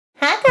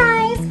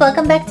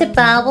welcome back to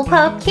Bubble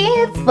Pop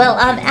Kids. Well,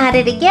 I'm at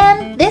it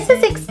again. This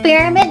is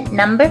experiment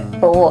number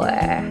 4.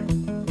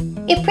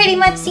 It pretty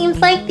much seems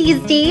like these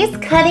days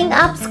cutting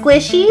up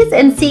squishies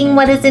and seeing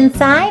what is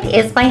inside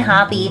is my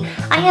hobby.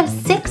 I have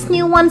 6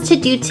 new ones to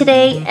do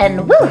today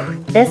and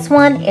woo, this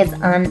one is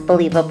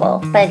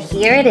unbelievable. But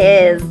here it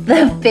is,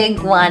 the big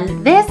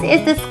one. This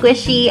is the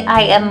squishy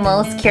I am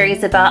most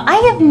curious about. I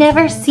have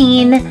never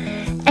seen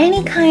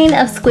any kind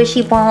of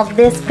squishy ball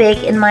this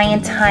big in my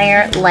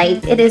entire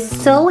life. It is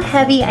so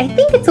heavy. I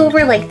think it's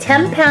over like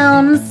 10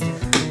 pounds.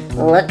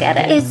 Look at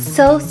it. It's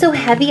so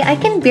heavy. I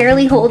can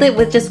barely hold it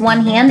with just one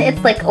hand.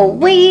 It's like a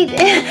weight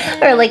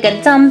or like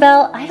a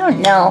dumbbell. I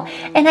don't know.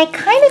 And I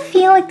kind of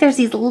feel like there's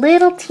these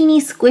little teeny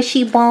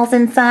squishy balls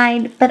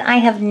inside, but I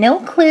have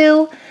no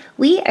clue.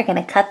 We are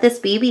gonna cut this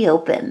baby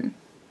open.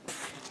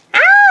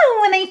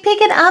 When I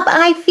pick it up,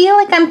 I feel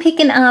like I'm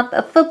picking up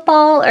a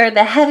football or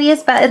the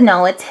heaviest,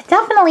 no, it's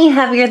definitely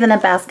heavier than a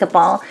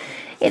basketball.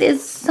 It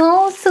is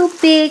so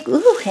big,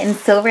 ooh, and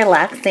so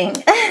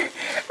relaxing.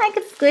 I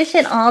could squish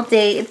it all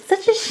day. It's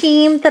such a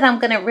shame that I'm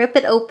gonna rip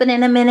it open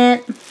in a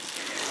minute.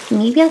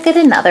 Maybe I'll get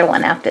another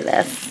one after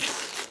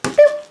this.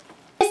 Boop.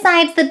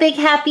 Besides the big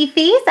happy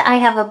face, I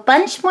have a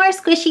bunch more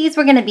squishies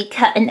we're gonna be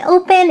cutting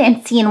open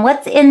and seeing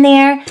what's in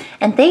there,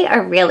 and they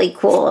are really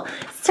cool.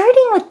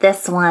 Starting with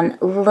this one,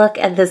 look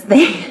at this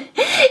thing.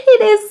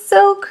 It is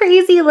so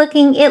crazy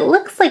looking. It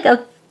looks like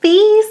a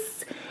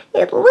face.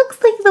 It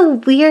looks like the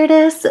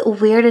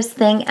weirdest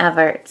thing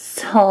ever. It's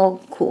so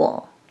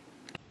cool.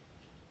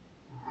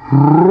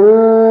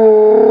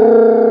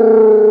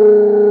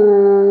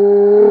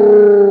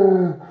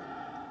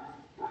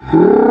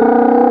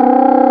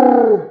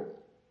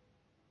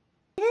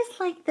 It is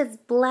like this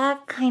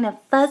black kind of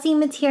fuzzy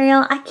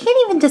material. I can't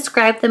even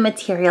describe the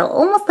material,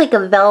 almost like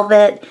a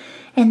velvet.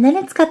 And then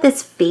it's got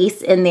this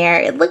face in there.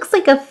 It looks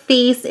like a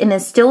face in a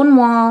stone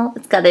wall.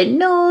 It's got a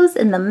nose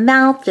and the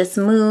mouth just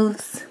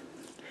moves.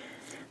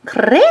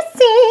 Crazy!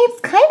 It's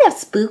kind of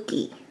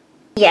spooky.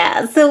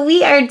 Yeah, so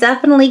we are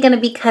definitely going to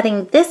be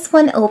cutting this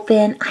one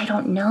open. I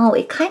don't know.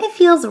 It kind of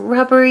feels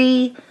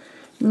rubbery.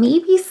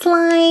 Maybe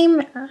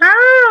slime.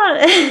 Ah!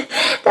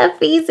 That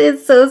face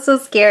is so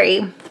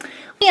scary.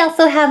 We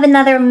also have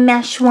another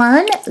mesh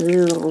one.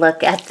 Ooh,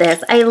 look at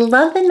this. I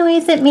love the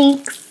noise it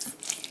makes.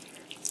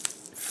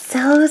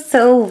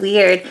 So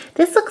weird.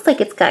 This looks like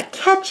it's got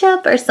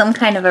ketchup or some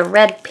kind of a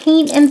red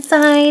paint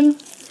inside.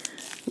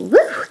 Woo!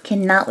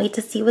 Cannot wait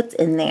to see what's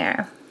in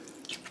there.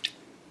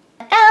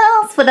 What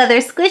else? What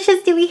other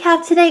squishes do we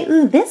have today?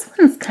 Ooh, this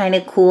one's kind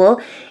of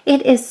cool.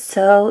 It is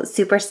so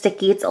super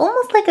sticky. It's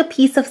almost like a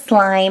piece of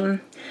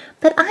slime.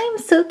 But I'm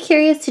so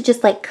curious to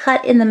just like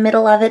cut in the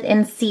middle of it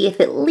and see if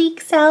it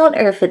leaks out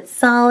or if it's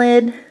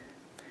solid.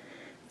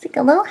 It's like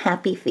a little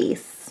happy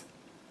face.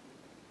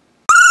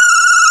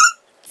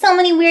 So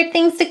many weird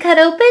things to cut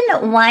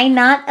open. Why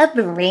not a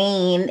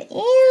brain?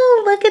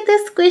 Ew, look at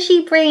this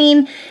squishy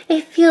brain.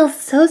 It feels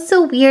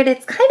so weird.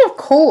 It's kind of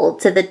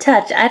cold to the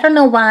touch. I don't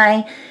know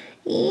why.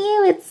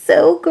 Ew, it's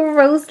so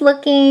gross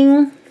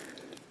looking.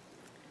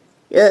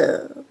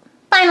 Ugh.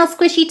 Final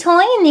squishy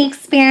toy in the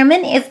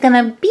experiment is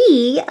gonna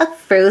be a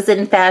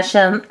frozen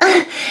Fashem.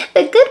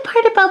 The good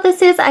part about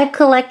this is I've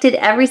collected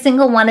every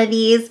single one of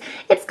these.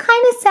 It's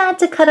kind of sad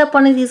to cut up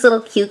one of these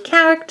little cute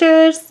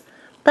characters.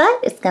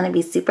 But it's going to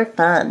be super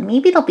fun.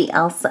 Maybe it'll be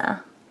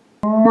Elsa.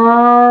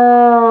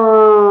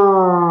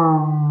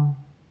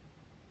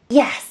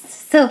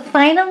 Yes, so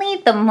finally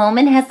the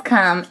moment has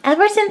come.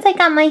 Ever since I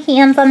got my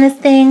hands on this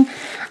thing,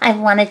 I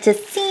wanted to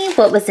see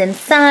what was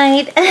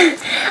inside.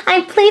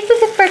 I played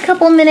with it for a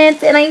couple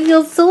minutes and I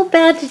feel so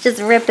bad to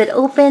just rip it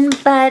open,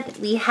 but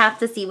we have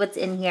to see what's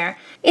in here.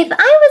 If I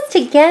was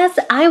to guess,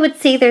 I would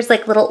say there's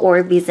like little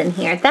Orbeez in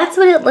here. That's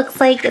what it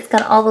looks like. It's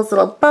got all those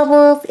little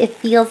bubbles. It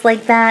feels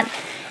like that.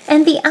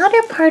 And the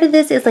outer part of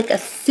this is like a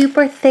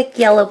super thick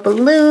yellow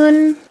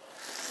balloon.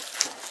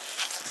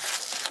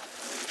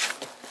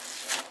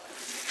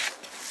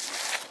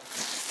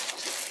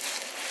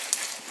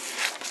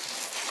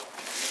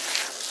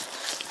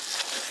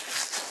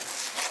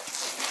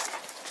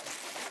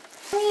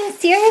 I mean,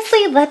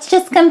 seriously, let's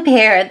just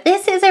compare.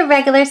 This is a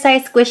regular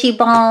size squishy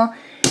ball.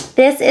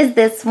 This is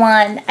this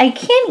one. I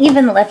can't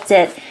even lift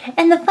it.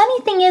 And the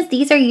funny thing is,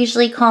 these are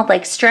usually called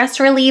like stress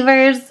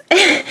relievers.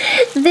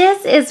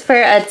 This is for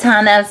a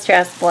ton of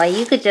stress, boy.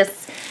 You could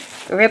just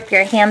rip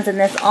your hands in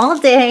this all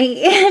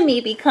day,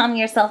 maybe calm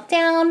yourself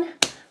down.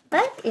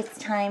 But it's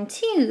time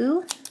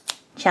to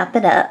chop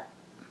it up.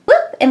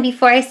 Whoop! And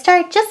before I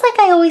start, just like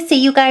I always say,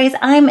 you guys,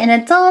 I'm an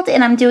adult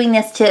and I'm doing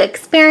this to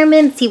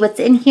experiment, see what's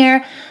in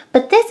here.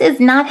 But this is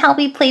not how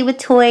we play with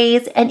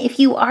toys, and if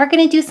you are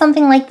going to do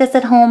something like this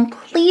at home,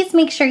 please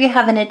make sure you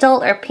have an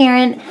adult or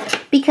parent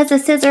because the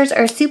scissors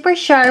are super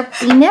sharp.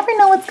 You never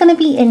know what's going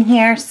to be in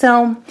here,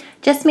 so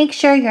just make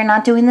sure you're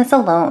not doing this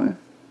alone.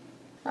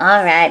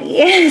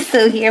 Alrighty,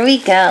 so here we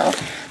go.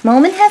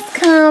 Moment has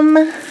come.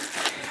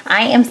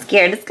 I am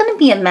scared. It's going to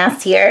be a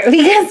mess here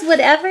because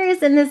whatever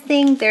is in this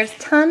thing, there's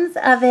tons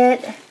of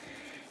it.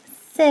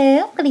 So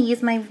I'm going to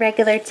use my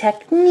regular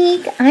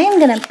technique. I'm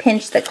going to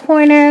pinch the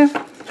corner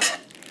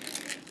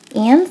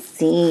and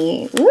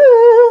see.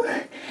 Ooh,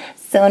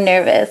 so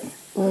nervous.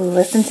 Ooh,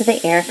 listen to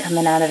the air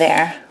coming out of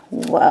there.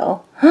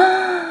 Whoa.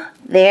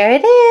 There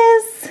it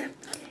is.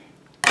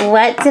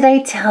 What did I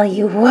tell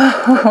you?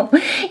 Whoa.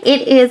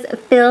 It is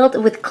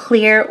filled with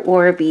clear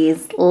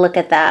Orbeez. Look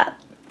at that.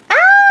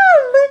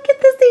 Look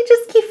at this. They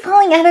just keep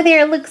falling out of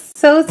there. It looks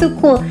so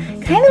cool.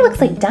 Kind of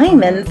looks like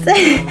diamonds.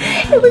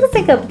 It looks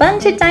like a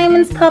bunch of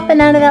diamonds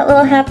popping out of that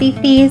little happy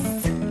face.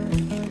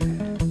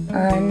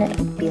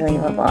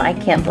 Unbelievable. I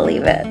can't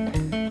believe it.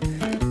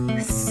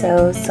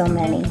 So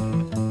many.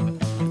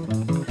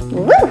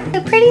 Woo!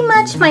 So pretty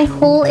much my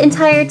whole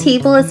entire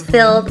table is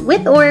filled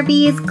with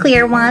Orbeez,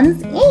 clear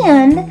ones,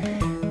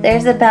 and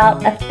there's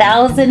about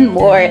 1,000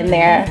 more in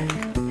there.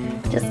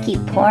 Just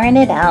keep pouring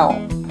it out.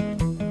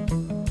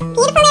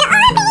 Beautiful little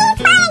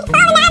Orbeez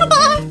falling out of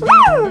there.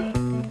 Woo!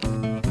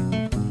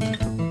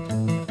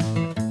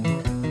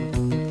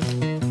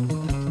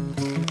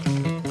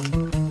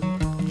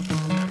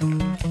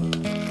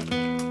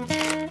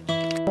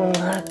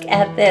 Look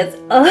at this.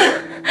 Oh,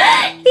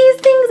 these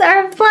things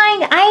are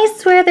flying. I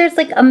swear there's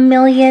like a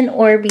million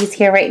Orbeez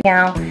here right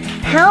now.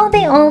 How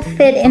they all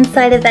fit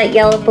inside of that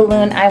yellow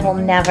balloon, I will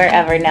never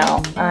ever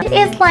know. It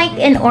is like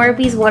an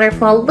Orbeez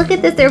waterfall. Look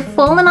at this, they're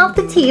falling off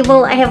the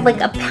table. I have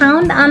like a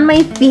pound on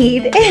my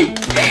feet and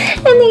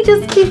they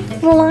just keep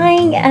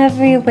flying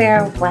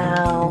everywhere.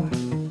 Wow.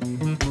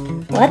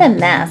 What a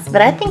mess,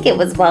 but I think it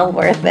was well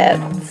worth it.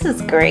 This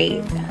is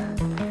great.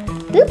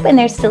 Oop, and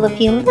there's still a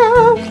few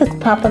left. Let's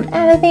pop them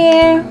out of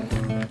there.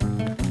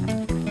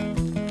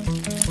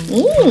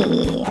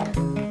 Eee.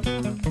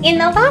 In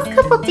the last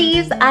couple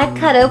days, I've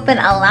cut open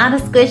a lot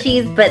of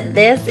squishies, but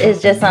this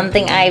is just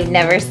something I've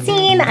never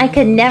seen. I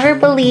could never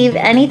believe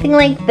anything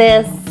like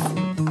this.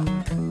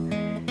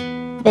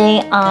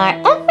 They are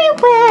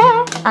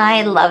everywhere.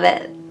 I love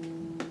it.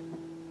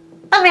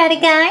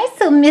 Alrighty guys,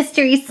 so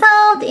mystery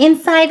solved.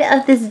 Inside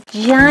of this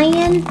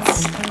giant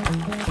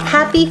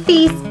happy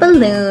face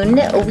balloon,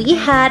 we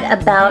had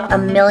about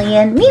 1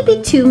 million,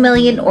 maybe 2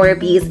 million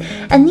Orbeez.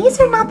 And these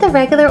are not the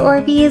regular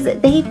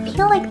Orbeez. They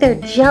feel like they're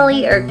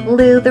jelly or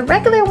glue. The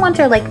regular ones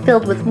are like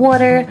filled with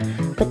water,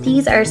 but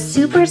these are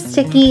super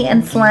sticky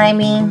and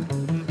slimy.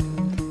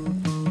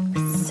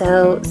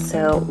 So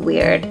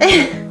weird.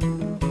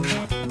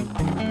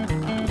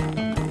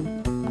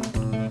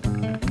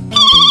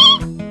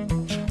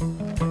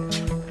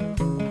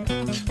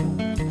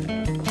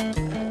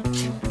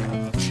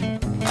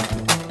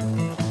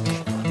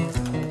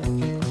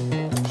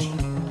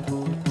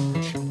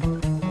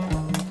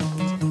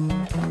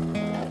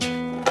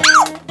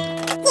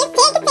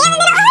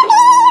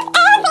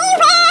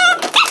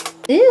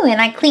 Ooh,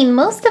 and I cleaned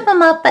most of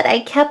them up, but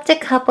I kept a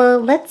couple.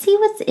 Let's see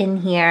what's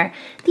in here.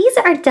 These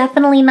are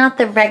definitely not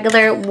the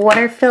regular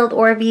water-filled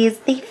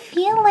Orbeez. They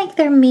feel like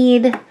they're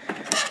made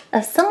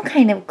of some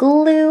kind of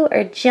glue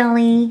or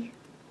jelly.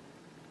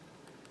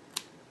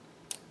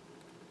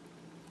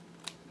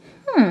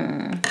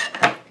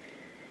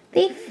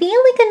 They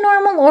feel like a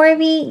normal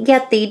Orbeez,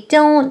 yet they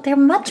don't. They're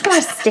much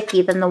more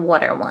sticky than the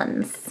water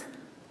ones.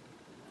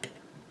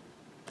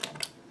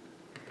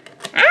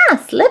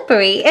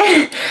 Slippery.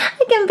 I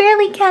can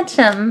barely catch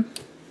them.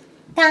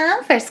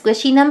 Time for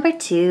squishy number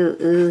 2.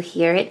 Ooh,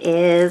 here it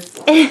is.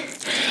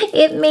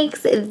 It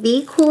makes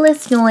the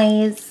coolest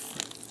noise.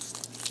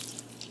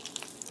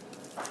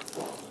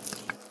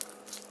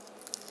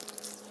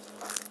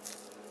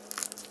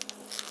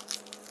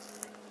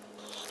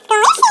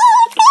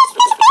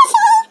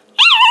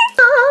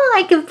 Oh,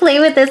 I can play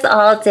with this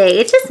all day.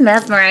 It's just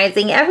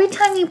mesmerizing. Every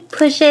time you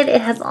push it,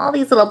 it has all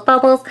these little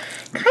bubbles.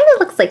 Kind of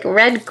looks like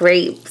red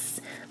grapes.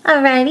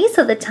 Alrighty,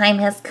 so the time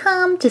has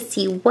come to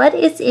see what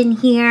is in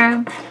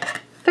here.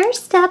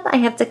 First step, I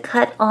have to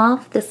cut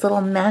off this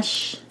little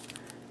mesh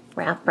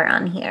wrapper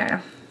on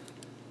here.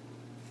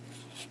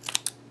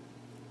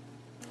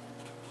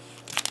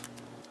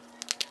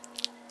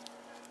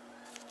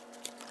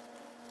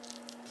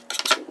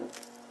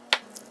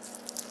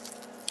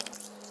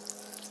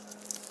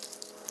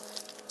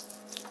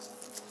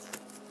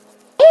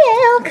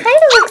 Ew, kind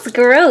of looks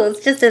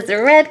gross, just as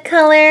a red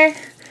color.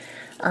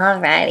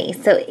 Alrighty,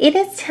 so it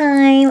is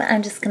time.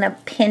 I'm just gonna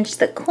pinch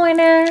the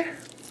corner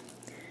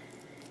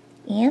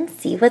and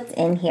see what's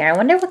in here. I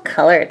wonder what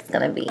color it's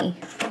gonna be.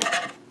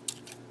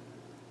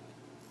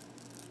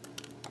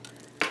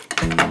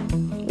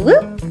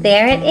 Whoop,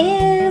 there it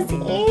is.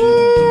 Ew.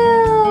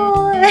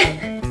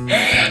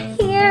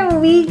 Here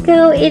we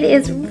go. It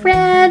is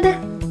red.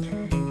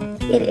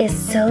 It is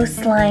so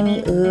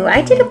slimy. Ooh,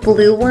 I did a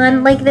blue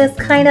one like this,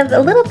 kind of a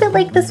little bit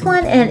like this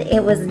one, and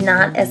it was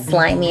not as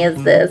slimy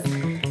as this.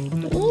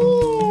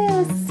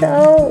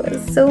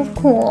 So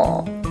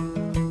cool.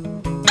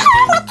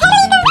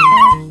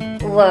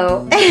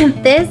 Whoa,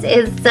 this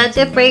is such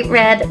a bright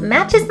red,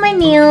 matches my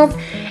nails,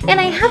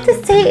 and I have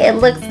to say it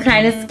looks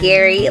kind of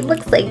scary. It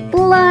looks like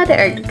blood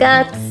or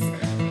guts,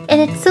 and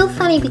it's so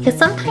funny because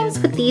sometimes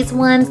with these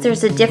ones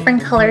there's a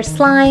different color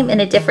slime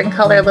and a different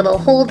color little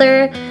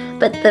holder.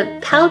 but the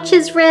pouch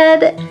is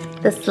red.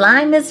 The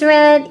slime is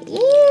red.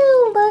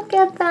 Ew, look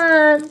at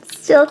that.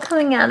 Still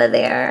coming out of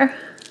there.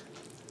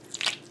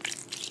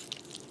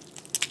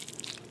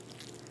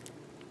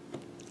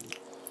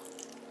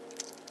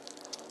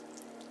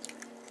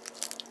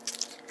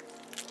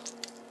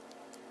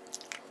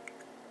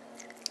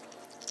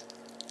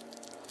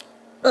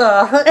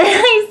 Ugh,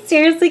 I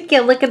seriously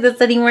can't look at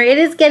this anymore. It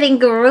is getting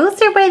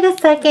grosser by the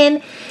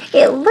second.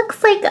 It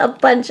looks like a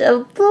bunch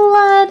of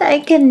blood.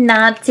 I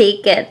cannot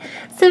take it.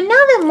 So now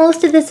that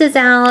most of this is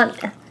out,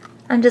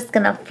 I'm just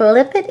gonna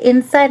flip it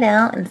inside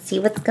out and see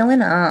what's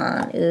going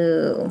on.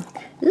 Ooh,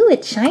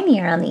 it's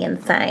shinier on the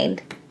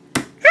inside.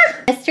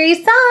 Mystery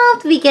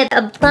solved! We get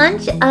a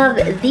bunch of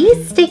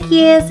the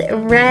stickiest,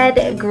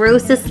 red,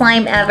 grossest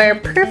slime ever.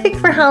 Perfect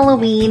for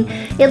Halloween.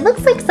 It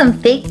looks like some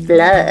fake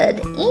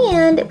blood.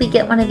 And we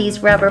get one of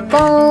these rubber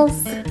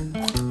balls.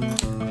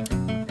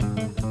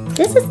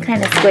 This is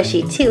kind of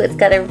squishy too. It's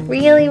got a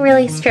really,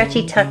 really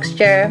stretchy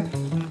texture.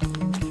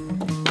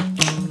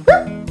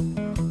 Whoop.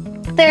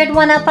 Third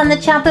one up on the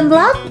chopping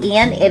block,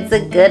 and it's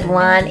a good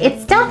one.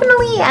 It's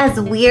definitely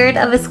as weird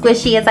of a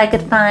squishy as I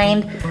could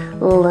find.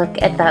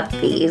 Look at that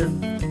face.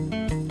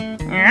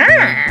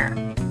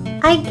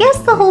 I guess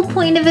the whole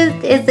point of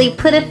it is they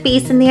put a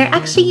face in there.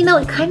 Actually, you know,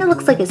 it kind of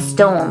looks like a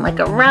stone, like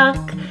a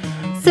rock.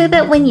 So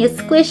that when you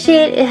squish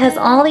it, it has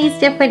all these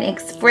different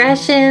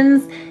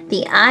expressions.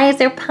 The eyes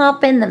are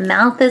popping, the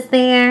mouth is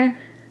there.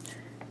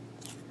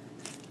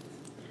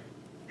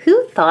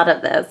 Who thought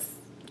of this?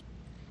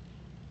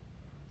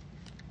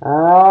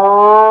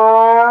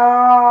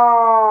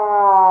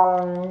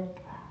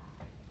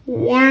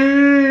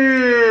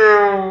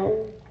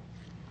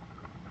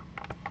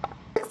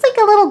 Looks like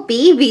a little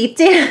baby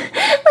too.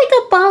 Like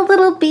a bald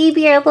little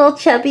baby or a little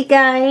chubby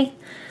guy.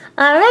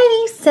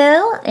 Alrighty,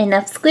 so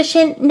enough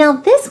squishing. Now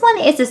this one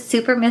is a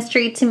super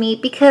mystery to me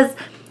because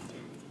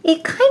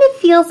it kind of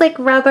feels like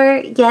rubber,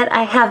 yet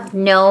I have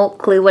no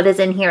clue what is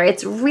in here.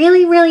 It's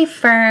really, really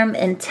firm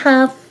and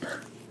tough.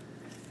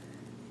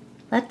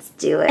 Let's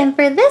do it. And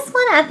for this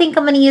one, I think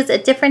I'm going to use a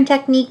different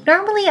technique.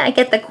 Normally, I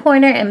get the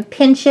corner and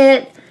pinch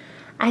it.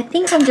 I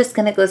think I'm just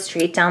going to go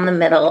straight down the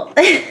middle.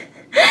 I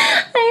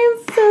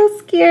am so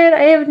scared.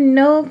 I have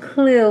no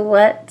clue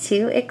what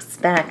to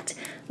expect.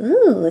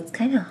 Ooh, it's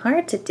kind of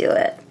hard to do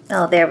it.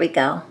 Oh, there we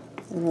go.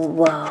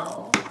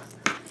 Whoa.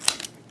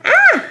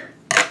 Ah!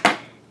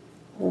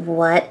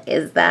 What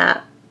is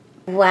that?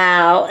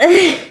 Wow.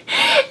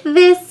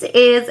 This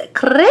is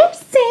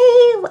crazy.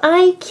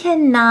 I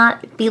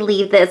cannot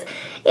believe this.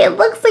 It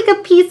looks like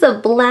a piece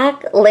of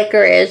black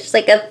licorice,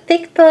 like a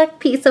thick black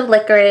piece of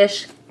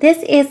licorice.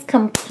 This is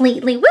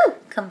completely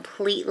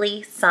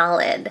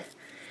solid.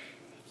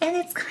 And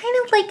it's kind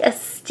of like a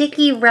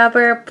sticky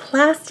rubber,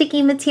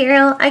 plasticky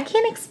material. I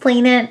can't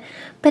explain it,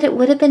 but it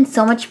would have been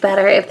so much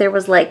better if there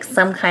was like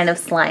some kind of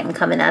slime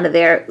coming out of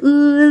there.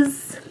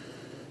 Ooze.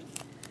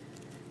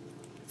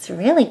 It's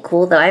really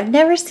cool though. I've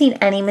never seen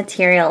any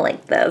material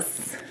like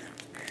this.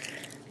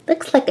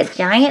 Looks like a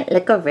giant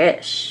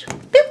licorice.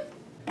 Boop.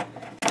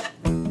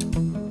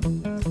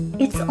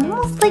 It's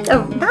almost like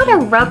not a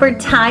rubber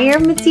tire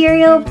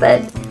material,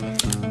 but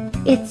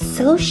it's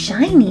so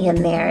shiny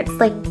in there. It's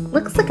like,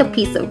 looks like a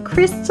piece of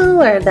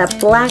crystal or that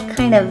black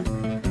kind of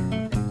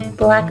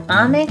black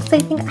onyx, I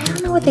think. I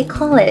don't know what they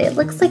call it. It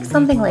looks like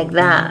something like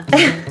that.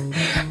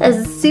 A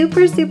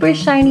super, super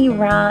shiny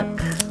rock.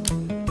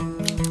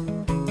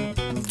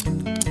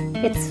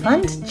 It's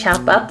fun to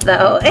chop up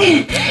though.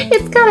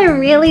 It's got a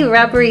really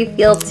rubbery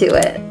feel to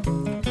it.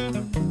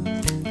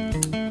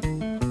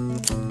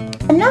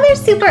 Another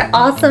super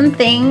awesome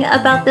thing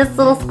about this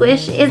little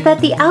squish is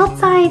that the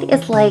outside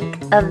is like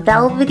a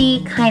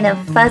velvety kind of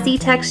fuzzy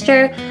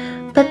texture,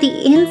 but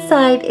the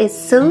inside is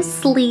so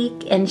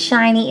sleek and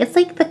shiny. It's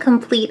like the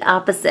complete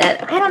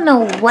opposite. I don't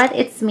know what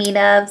it's made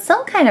of,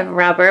 some kind of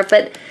rubber,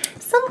 but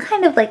some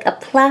kind of like a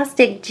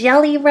plastic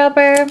jelly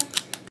rubber.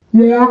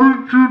 What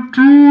did you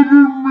do to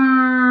me?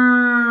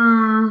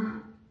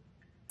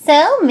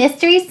 So,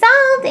 mystery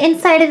solved.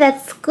 Inside of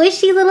that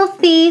squishy little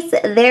face,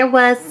 there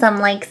was some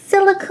like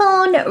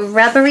silicone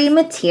rubbery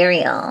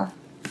material.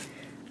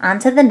 On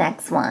to the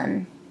next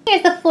one.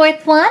 Here's the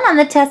fourth one on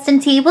the testing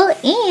table,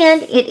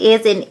 and it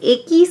is an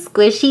icky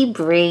squishy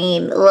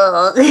brain.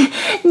 Ugh.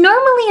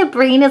 Normally a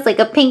brain is like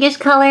a pinkish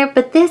color,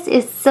 but this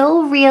is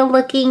so real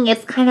looking.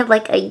 It's kind of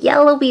like a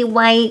yellowy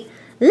white.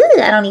 Ooh,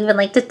 I don't even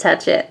like to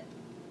touch it.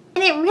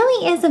 And it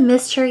really is a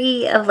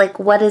mystery of like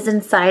what is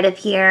inside of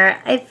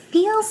here. It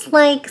feels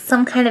like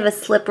some kind of a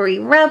slippery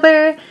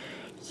rubber,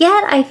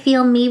 yet I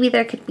feel maybe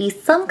there could be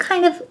some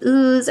kind of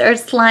ooze or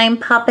slime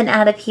popping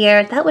out of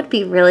here. That would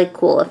be really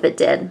cool if it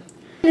did.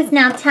 It is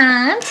now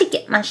time to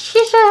get my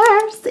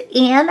scissors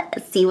and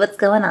see what's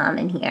going on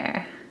in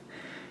here.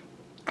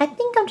 I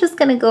think I'm just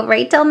gonna go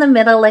right down the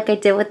middle like I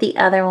did with the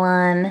other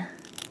one.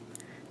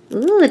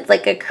 Ooh, it's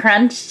like a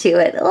crunch to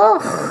it.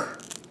 Ugh.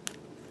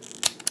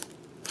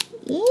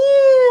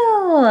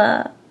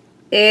 Ew.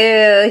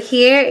 Ew,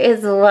 here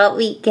is what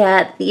we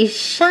get. These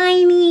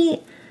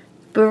shiny,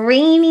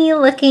 brainy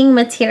looking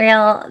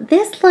material.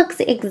 This looks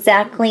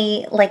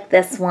exactly like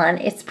this one.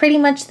 It's pretty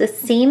much the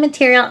same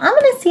material. I'm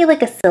gonna say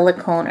like a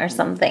silicone or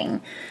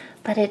something,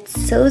 but it's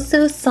so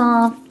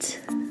soft.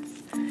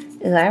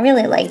 Ooh, I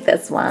really like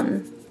this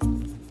one.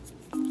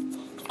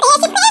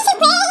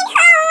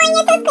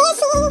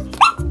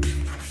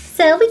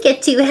 So we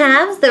get two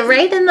halves, the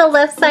right and the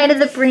left side of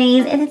the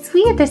brain, and it's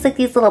weird, there's like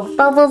these little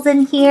bubbles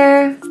in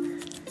here.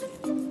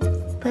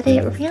 But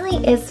it really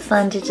is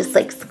fun to just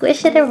like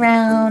squish it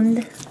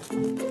around.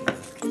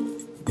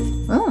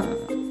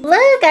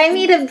 Look, I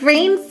made a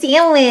brain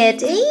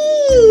sandwich.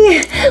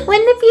 Eee!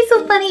 Wouldn't it be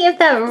so funny if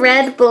that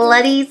red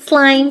bloody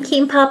slime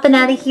came popping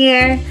out of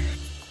here?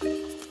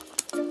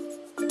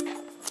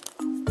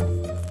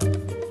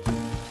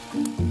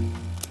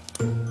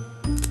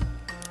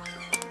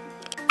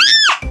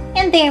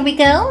 And there we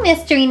go,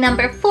 mystery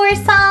number 4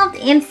 solved.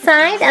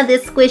 Inside of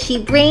this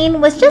squishy brain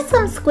was just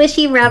some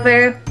squishy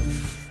rubber.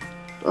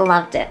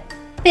 Loved it.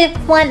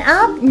 5th one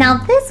up. Now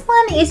this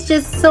one is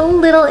just so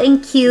little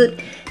and cute.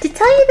 To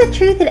tell you the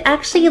truth, it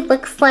actually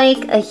looks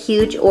like a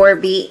huge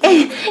Orbeez.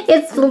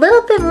 It's a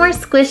little bit more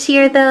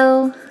squishier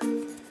though.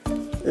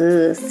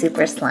 Ooh,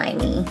 super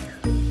slimy.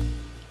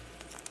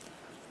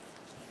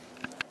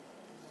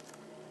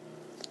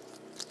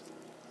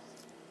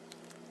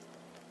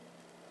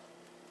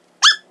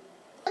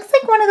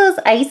 One of those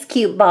ice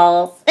cube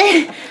balls.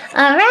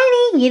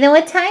 Alrighty, you know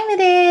what time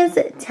it is.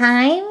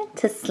 Time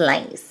to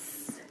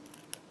slice.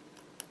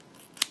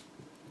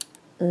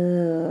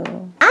 Ooh.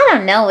 I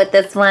don't know with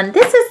this one.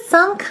 This is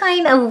some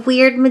kind of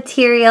weird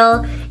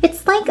material.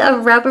 It's like a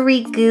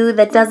rubbery goo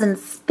that doesn't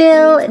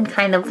spill and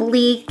kind of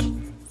leak.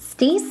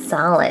 Stays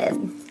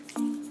solid.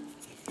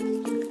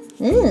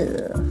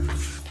 Ooh.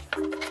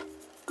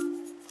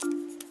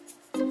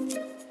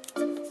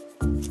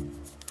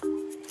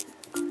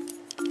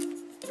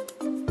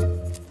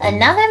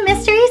 Another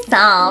mystery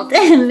solved.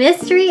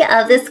 Mystery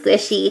of the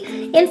squishy.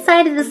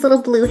 Inside of this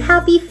little blue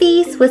happy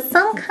face was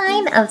some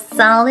kind of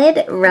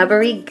solid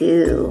rubbery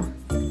goo.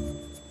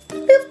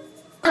 Boop.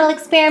 Final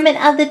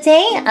experiment of the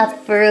day, a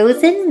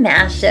frozen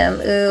Fashem.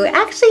 Ooh,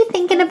 actually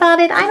thinking about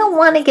it, I don't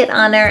want to get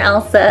on our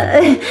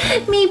Elsa.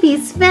 Maybe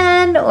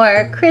Sven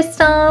or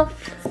Kristoff.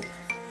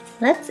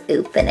 Let's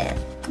open it.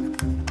 Ooh,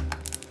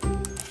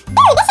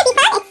 this should be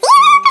fun. It's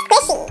super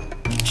squishy.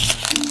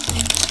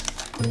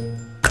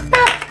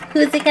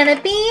 Who's it gonna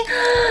be?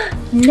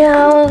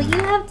 No, you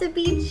have to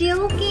be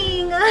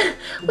joking.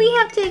 We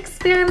have to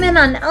experiment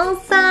on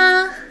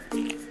Elsa.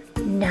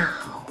 No.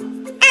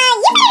 You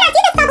better not do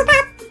this, Bubble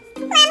Pop.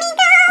 Let me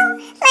go.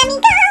 Let me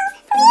go.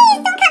 Please,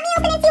 don't cut me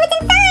open and see what's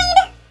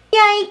inside.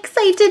 Yikes,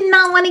 I did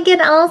not want to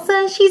get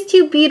Elsa. She's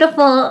too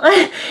beautiful.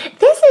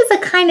 This is a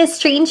kind of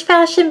strange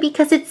fashion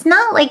because it's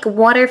not like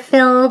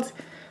water-filled.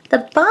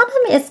 The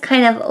bottom is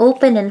kind of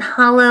open and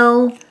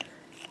hollow.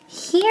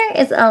 Here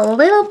is a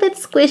little bit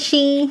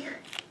squishy.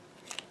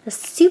 A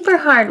super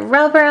hard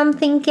rubber, I'm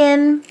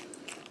thinking.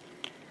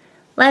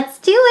 Let's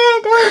do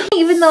it,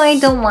 even though I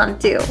don't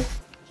want to.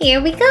 Here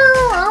we go.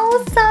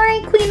 Oh,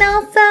 sorry, Queen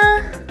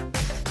Elsa.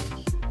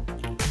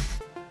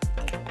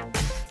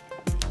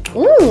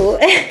 Ooh,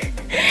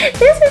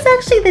 this is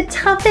actually the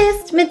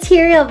toughest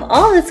material of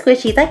all the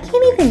squishies. I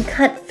can't even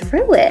cut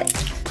through it.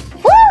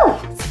 Woo!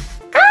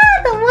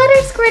 The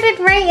water squirted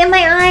right in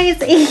my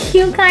eyes.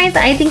 You guys,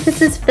 I think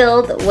this is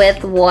filled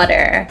with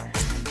water.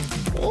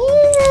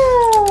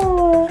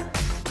 Ew.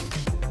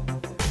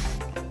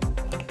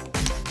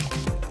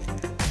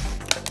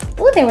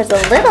 Ooh, there was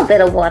a little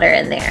bit of water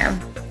in there.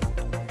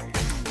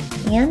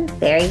 And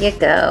there you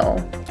go.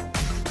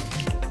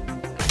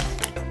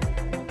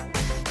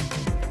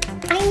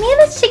 I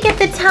managed to get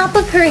the top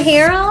of her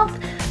hair off,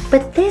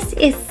 but this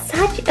is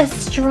such a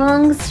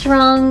strong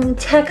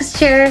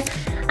texture.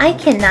 I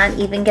cannot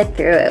even get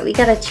through it. We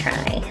gotta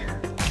try.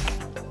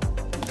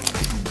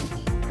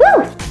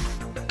 Woo!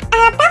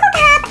 Bubble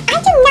Pop, I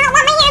do not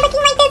want my hair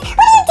looking like this.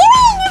 What are you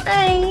doing?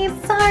 I'm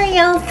sorry,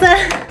 Elsa.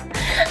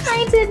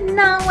 I did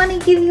not want to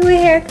give you a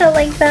haircut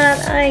like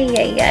that.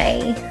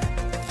 Ay.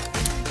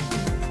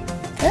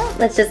 Well,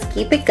 let's just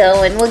keep it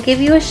going. We'll give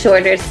you a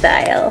shorter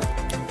style.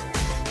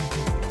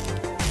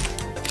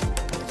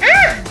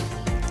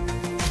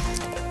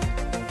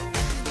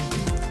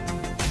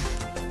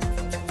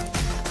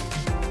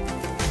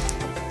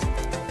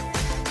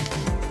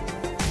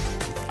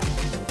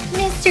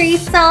 Mystery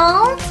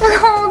solved.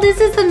 Oh, this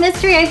is the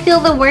mystery I feel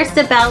the worst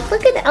about.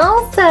 Look at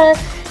Elsa.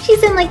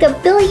 She's in like a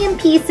billion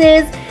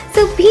pieces.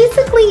 So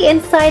basically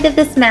inside of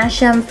this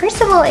Fashem, first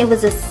of all, it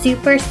was a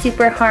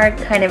super hard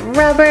kind of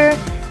rubber.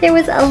 There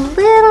was a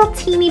little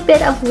teeny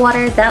bit of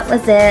water. That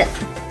was it.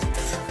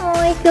 Oh,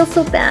 I feel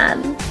so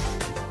bad.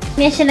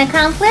 Mission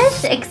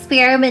accomplished.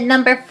 Experiment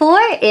number 4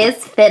 is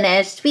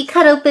finished. We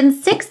cut open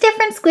 6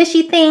 different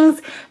squishy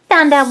things,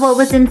 found out what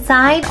was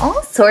inside,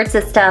 all sorts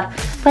of stuff.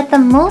 But the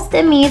most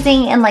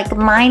amazing and like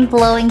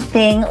mind-blowing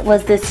thing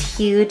was this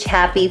huge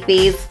happy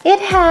face. It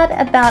had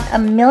about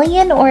 1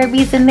 million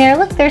Orbeez in there.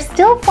 Look, they're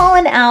still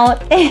falling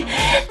out.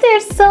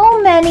 There's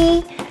so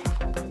many.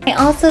 I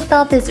also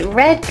thought this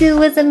red goo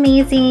was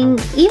amazing.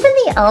 Even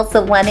the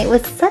Elsa one, it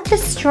was such a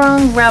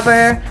strong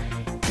rubber.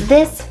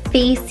 This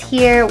face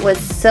here was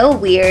so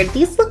weird.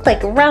 These look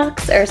like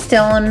rocks or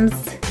stones.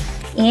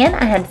 And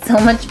I had so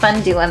much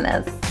fun doing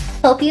this.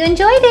 Hope you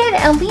enjoyed it,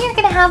 and we are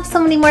going to have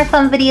so many more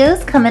fun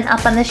videos coming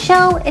up on the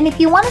show. And if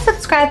you want to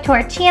subscribe to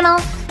our channel,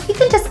 you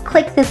can just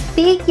click this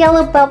big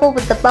yellow bubble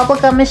with the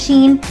bubblegum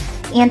machine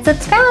and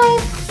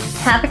subscribe.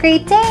 Have a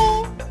great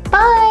day.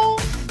 Bye.